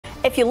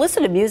If you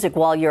listen to music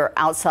while you're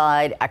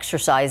outside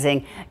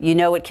exercising, you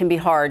know it can be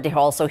hard to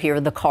also hear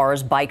the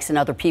cars, bikes, and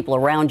other people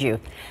around you.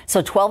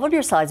 So 12 on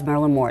Your Side's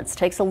Marilyn Moritz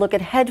takes a look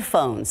at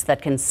headphones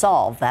that can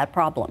solve that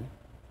problem.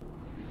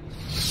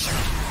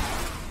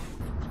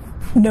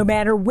 No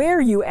matter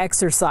where you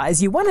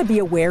exercise, you want to be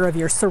aware of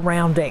your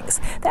surroundings.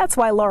 That's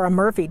why Laura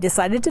Murphy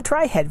decided to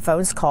try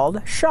headphones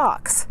called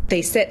Shocks.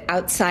 They sit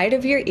outside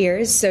of your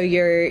ears, so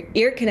your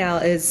ear canal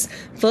is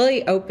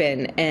fully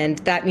open, and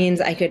that means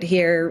I could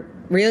hear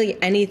really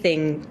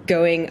anything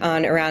going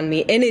on around me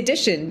in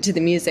addition to the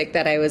music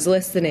that I was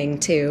listening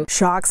to.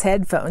 Shocks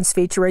headphones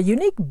feature a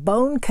unique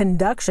bone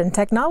conduction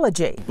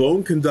technology.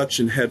 Bone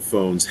conduction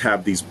headphones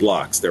have these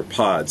blocks, they're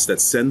pods,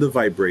 that send the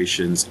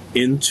vibrations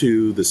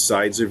into the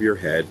sides of your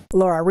head.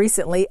 Laura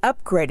recently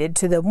upgraded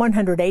to the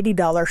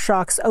 $180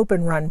 Shocks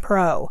Open Run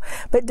Pro.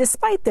 But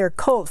despite their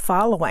cult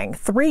following,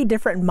 3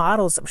 different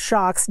models of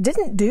Shocks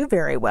didn't do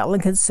very well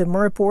in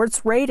Consumer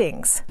Reports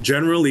ratings.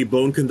 Generally,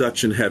 bone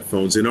conduction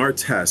headphones in our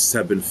tests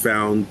have been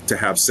found to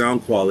have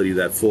sound quality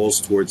that falls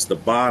towards the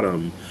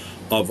bottom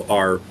of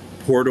our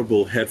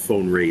portable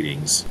headphone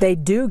ratings. They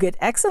do get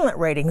excellent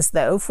ratings,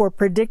 though, for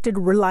predicted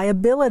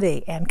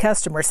reliability and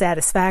customer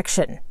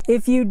satisfaction.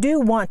 If you do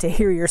want to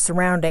hear your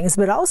surroundings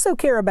but also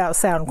care about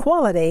sound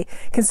quality,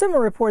 Consumer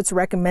Reports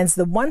recommends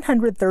the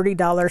 $130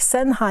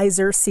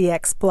 Sennheiser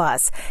CX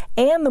Plus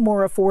and the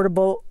more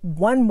affordable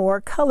One More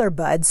Color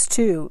Buds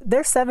 2.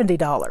 They're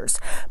 $70.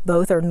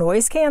 Both are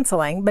noise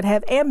canceling but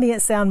have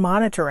ambient sound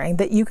monitoring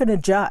that you can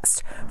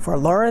adjust. For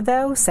Laura,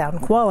 though,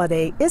 sound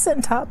quality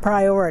isn't top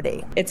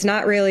priority. It's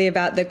not really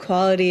about the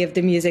quality of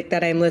the music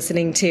that I'm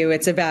listening to.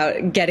 It's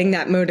about getting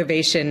that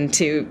motivation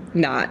to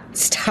not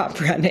stop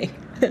running.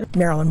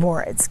 Marilyn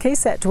Moritz,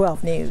 KSAT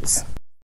 12 News.